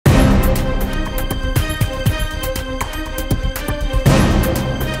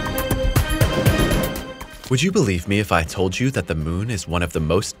Would you believe me if I told you that the moon is one of the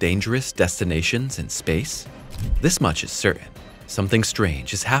most dangerous destinations in space? This much is certain. Something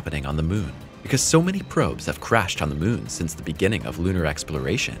strange is happening on the moon because so many probes have crashed on the moon since the beginning of lunar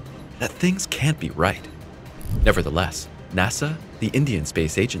exploration that things can't be right. Nevertheless, NASA, the Indian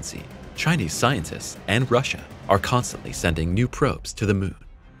Space Agency, Chinese scientists, and Russia are constantly sending new probes to the moon.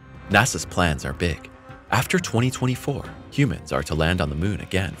 NASA's plans are big. After 2024, humans are to land on the moon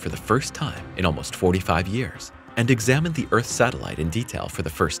again for the first time in almost 45 years and examine the Earth satellite in detail for the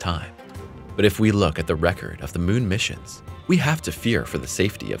first time. But if we look at the record of the moon missions, we have to fear for the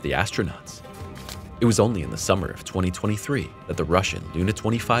safety of the astronauts. It was only in the summer of 2023 that the Russian Luna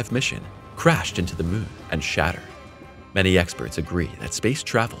 25 mission crashed into the moon and shattered. Many experts agree that space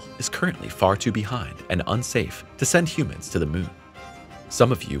travel is currently far too behind and unsafe to send humans to the moon.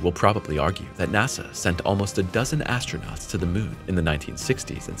 Some of you will probably argue that NASA sent almost a dozen astronauts to the moon in the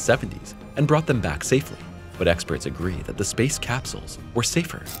 1960s and 70s and brought them back safely, but experts agree that the space capsules were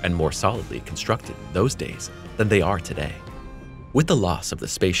safer and more solidly constructed in those days than they are today. With the loss of the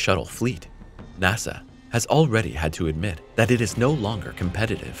space shuttle fleet, NASA has already had to admit that it is no longer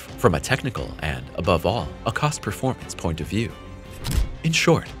competitive from a technical and, above all, a cost-performance point of view. In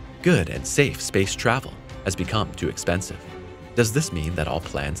short, good and safe space travel has become too expensive. Does this mean that all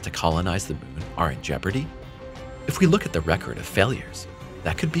plans to colonize the moon are in jeopardy? If we look at the record of failures,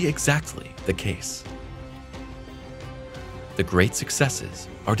 that could be exactly the case. The great successes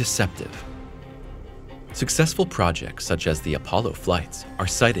are deceptive. Successful projects such as the Apollo flights are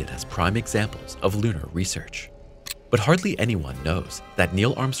cited as prime examples of lunar research. But hardly anyone knows that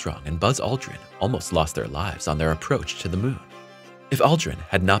Neil Armstrong and Buzz Aldrin almost lost their lives on their approach to the moon. If Aldrin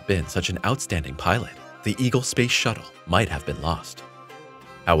had not been such an outstanding pilot, the Eagle space shuttle might have been lost.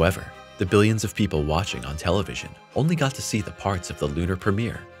 However, the billions of people watching on television only got to see the parts of the lunar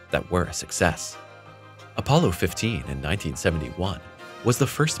premiere that were a success. Apollo 15 in 1971 was the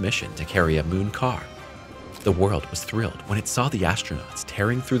first mission to carry a moon car. The world was thrilled when it saw the astronauts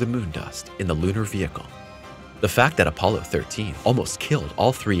tearing through the moon dust in the lunar vehicle. The fact that Apollo 13 almost killed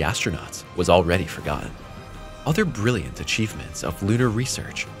all 3 astronauts was already forgotten. Other brilliant achievements of lunar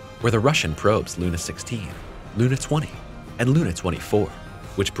research were the Russian probes Luna 16, Luna 20, and Luna 24,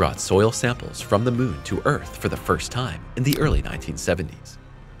 which brought soil samples from the moon to Earth for the first time in the early 1970s.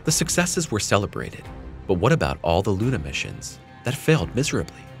 The successes were celebrated, but what about all the Luna missions that failed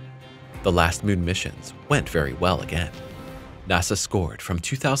miserably? The last moon missions went very well again. NASA scored from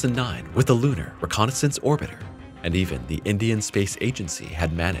 2009 with the Lunar Reconnaissance Orbiter, and even the Indian Space Agency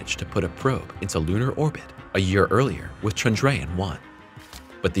had managed to put a probe into lunar orbit a year earlier with Chandrayaan-1.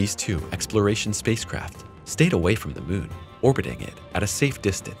 But these 2 exploration spacecraft stayed away from the moon, orbiting it at a safe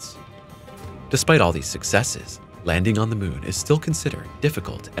distance. Despite all these successes, landing on the moon is still considered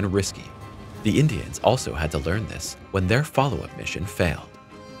difficult and risky. The Indians also had to learn this when their follow-up mission failed.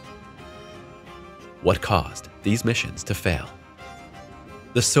 What caused these missions to fail?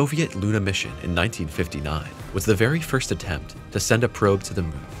 The Soviet Luna mission in 1959 was the very first attempt to send a probe to the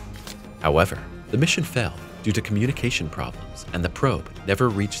moon. However, the mission failed due to communication problems and the probe never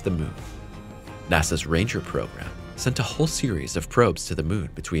reached the moon. NASA's Ranger program sent a whole series of probes to the moon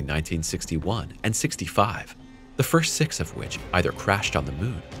between 1961 and 65, the first 6 of which either crashed on the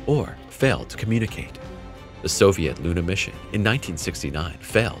moon or failed to communicate. The Soviet Luna mission in 1969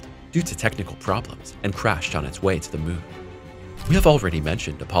 failed due to technical problems and crashed on its way to the moon. We have already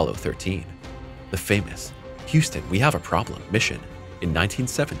mentioned Apollo 13. The famous "Houston, we have a problem" mission in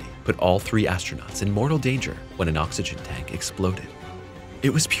 1970 put all 3 astronauts in mortal danger when an oxygen tank exploded.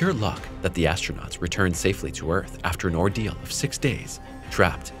 It was pure luck that the astronauts returned safely to Earth after an ordeal of 6 days,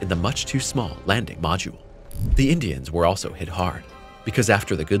 trapped in the much too small landing module. The Indians were also hit hard, because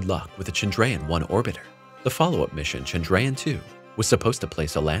after the good luck with the Chandrayaan-1 orbiter, the follow-up mission Chandrayaan-2 was supposed to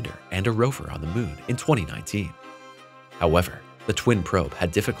place a lander and a rover on the moon in 2019. However, the twin probe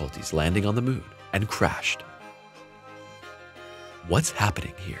had difficulties landing on the moon and crashed. What's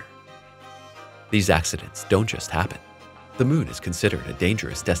happening here? These accidents don't just happen. The moon is considered a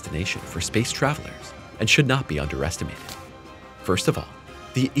dangerous destination for space travelers and should not be underestimated. First of all,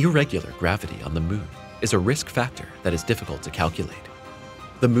 the irregular gravity on the moon is a risk factor that is difficult to calculate.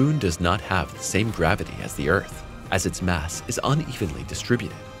 The moon does not have the same gravity as the Earth, as its mass is unevenly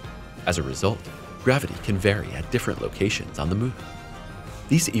distributed. As a result, gravity can vary at different locations on the moon.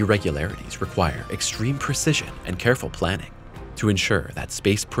 These irregularities require extreme precision and careful planning to ensure that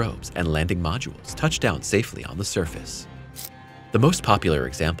space probes and landing modules touch down safely on the surface. The most popular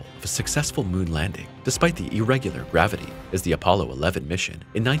example of a successful moon landing despite the irregular gravity is the Apollo 11 mission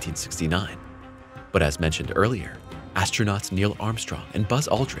in 1969. But as mentioned earlier, astronauts Neil Armstrong and Buzz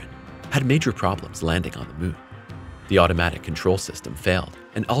Aldrin had major problems landing on the moon. The automatic control system failed,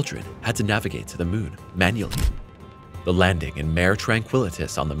 and Aldrin had to navigate to the moon manually. The landing in Mare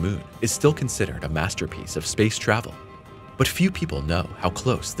Tranquilitas on the moon is still considered a masterpiece of space travel, but few people know how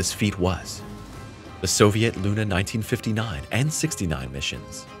close this feat was. The Soviet Luna 1959 and 69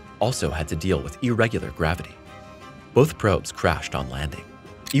 missions also had to deal with irregular gravity. Both probes crashed on landing.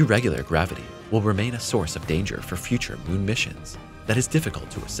 Irregular gravity will remain a source of danger for future moon missions that is difficult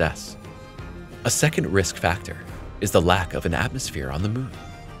to assess. A second risk factor is the lack of an atmosphere on the moon.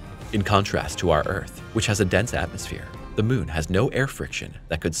 In contrast to our Earth, which has a dense atmosphere, the moon has no air friction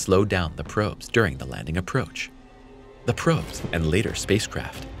that could slow down the probes during the landing approach. The probes and later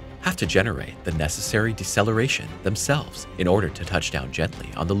spacecraft have to generate the necessary deceleration themselves in order to touch down gently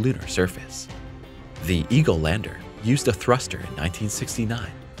on the lunar surface. The Eagle lander used a thruster in 1969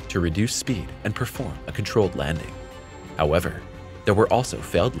 to reduce speed and perform a controlled landing. However, there were also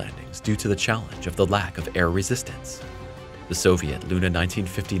failed landings due to the challenge of the lack of air resistance. The Soviet Luna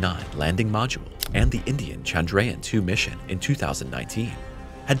 1959 landing module and the Indian Chandrayaan-2 mission in 2019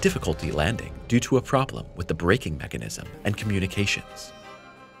 had difficulty landing due to a problem with the braking mechanism and communications.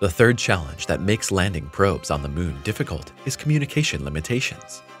 The third challenge that makes landing probes on the moon difficult is communication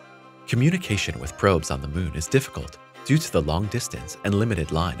limitations. Communication with probes on the moon is difficult due to the long distance and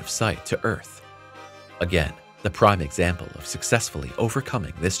limited line of sight to Earth. Again, the prime example of successfully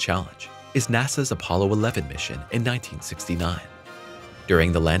overcoming this challenge is NASA's Apollo 11 mission in 1969.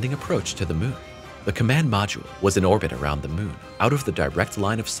 During the landing approach to the moon, the command module was in orbit around the moon out of the direct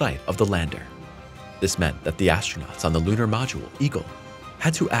line of sight of the lander. This meant that the astronauts on the lunar module Eagle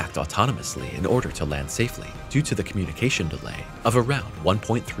had to act autonomously in order to land safely due to the communication delay of around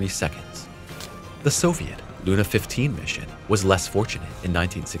 1.3 seconds. The Soviet Luna 15 mission was less fortunate in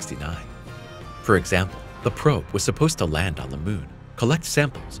 1969. For example, the probe was supposed to land on the moon, collect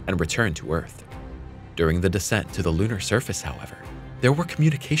samples, and return to Earth. During the descent to the lunar surface, however, there were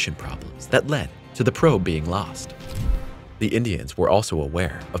communication problems that led to the probe being lost. The Indians were also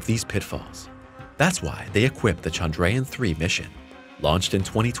aware of these pitfalls. That's why they equipped the Chandrayaan-3 mission, launched in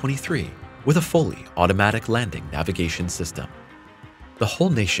 2023, with a fully automatic landing navigation system. The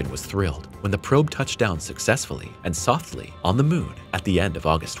whole nation was thrilled when the probe touched down successfully and softly on the moon at the end of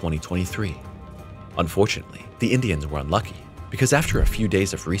August 2023. Unfortunately, the Indians were unlucky because after a few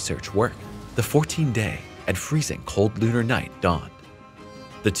days of research work, the 14-day and freezing cold lunar night dawned.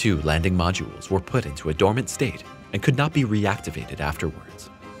 The two landing modules were put into a dormant state and could not be reactivated afterwards.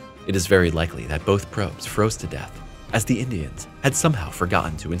 It is very likely that both probes froze to death, as the Indians had somehow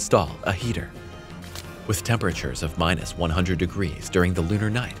forgotten to install a heater. With temperatures of minus 100 degrees during the lunar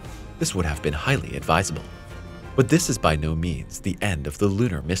night, this would have been highly advisable. But this is by no means the end of the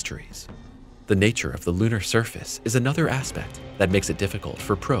lunar mysteries. The nature of the lunar surface is another aspect that makes it difficult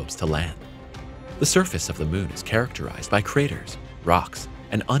for probes to land. The surface of the moon is characterized by craters, rocks,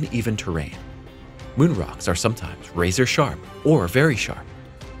 and uneven terrain. Moon rocks are sometimes razor sharp or very sharp.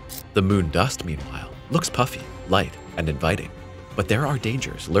 The moon dust, meanwhile, looks puffy, light, and inviting, but there are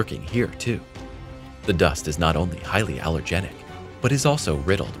dangers lurking here too. The dust is not only highly allergenic, but is also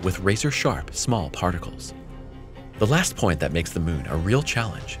riddled with razor-sharp small particles. The last point that makes the moon a real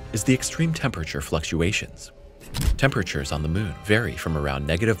challenge is the extreme temperature fluctuations. Temperatures on the moon vary from around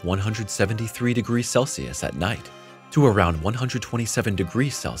 -173 degrees Celsius at night to around 127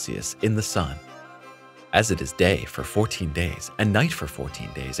 degrees Celsius in the sun. As it is day for 14 days and night for 14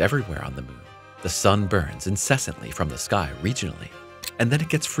 days everywhere on the moon, the sun burns incessantly from the sky regionally, and then it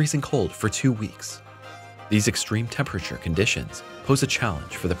gets freezing cold for 2 weeks. These extreme temperature conditions pose a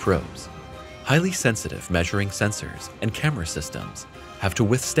challenge for the probes. Highly sensitive measuring sensors and camera systems have to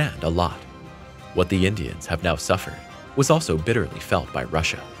withstand a lot. What the Indians have now suffered was also bitterly felt by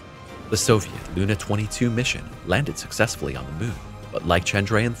Russia. The Soviet Luna 22 mission landed successfully on the moon, but like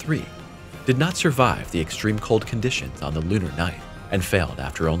Chandrayaan-3, did not survive the extreme cold conditions on the lunar night and failed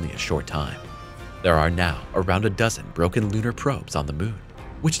after only a short time. There are now around a dozen broken lunar probes on the moon,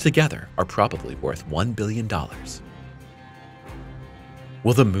 which together are probably worth $1 billion.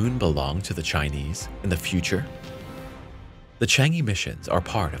 Will the moon belong to the Chinese in the future? The Chang'e missions are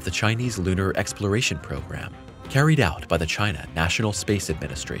part of the Chinese lunar exploration program carried out by the China National Space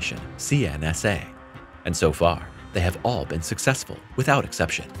Administration, CNSA, and so far, they have all been successful without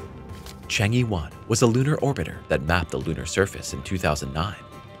exception. Chang'e 1 was a lunar orbiter that mapped the lunar surface in 2009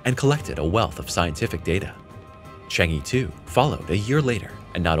 and collected a wealth of scientific data. Chang'e 2 followed a year later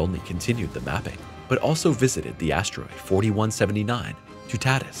and not only continued the mapping, but also visited the asteroid 4179 to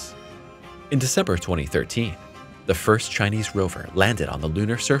Tatis. In December 2013, the first Chinese rover landed on the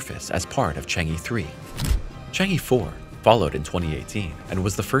lunar surface as part of Chang'e 3. Chang'e 4 followed in 2018 and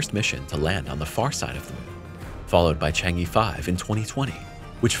was the first mission to land on the far side of the moon, followed by Chang'e 5 in 2020,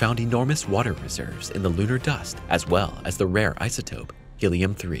 which found enormous water reserves in the lunar dust as well as the rare isotope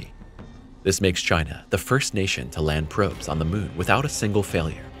helium-3. This makes China the first nation to land probes on the moon without a single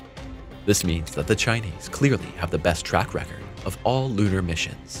failure. This means that the Chinese clearly have the best track record of all lunar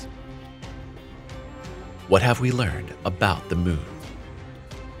missions. What have we learned about the moon?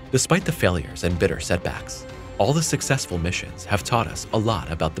 Despite the failures and bitter setbacks, all the successful missions have taught us a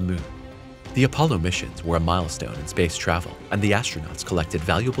lot about the moon. The Apollo missions were a milestone in space travel, and the astronauts collected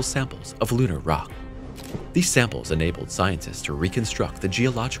valuable samples of lunar rock. These samples enabled scientists to reconstruct the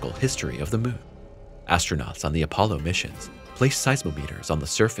geological history of the moon. Astronauts on the Apollo missions placed seismometers on the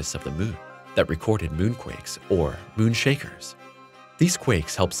surface of the moon that recorded moonquakes or moonshakers. These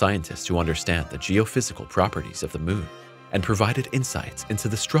quakes helped scientists to understand the geophysical properties of the moon and provided insights into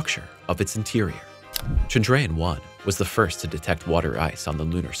the structure of its interior. Chandrayaan-1 was the first to detect water ice on the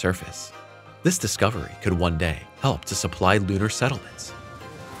lunar surface. This discovery could one day help to supply lunar settlements.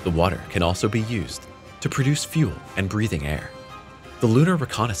 The water can also be used to produce fuel and breathing air. The Lunar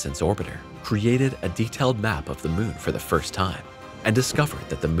Reconnaissance Orbiter created a detailed map of the moon for the first time and discovered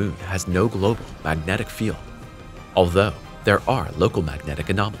that the moon has no global magnetic field, although there are local magnetic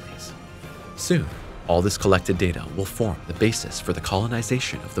anomalies. Soon, all this collected data will form the basis for the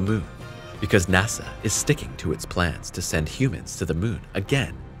colonization of the moon, because NASA is sticking to its plans to send humans to the moon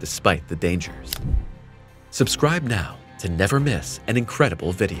again despite the dangers. Subscribe now to never miss an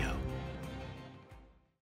incredible video.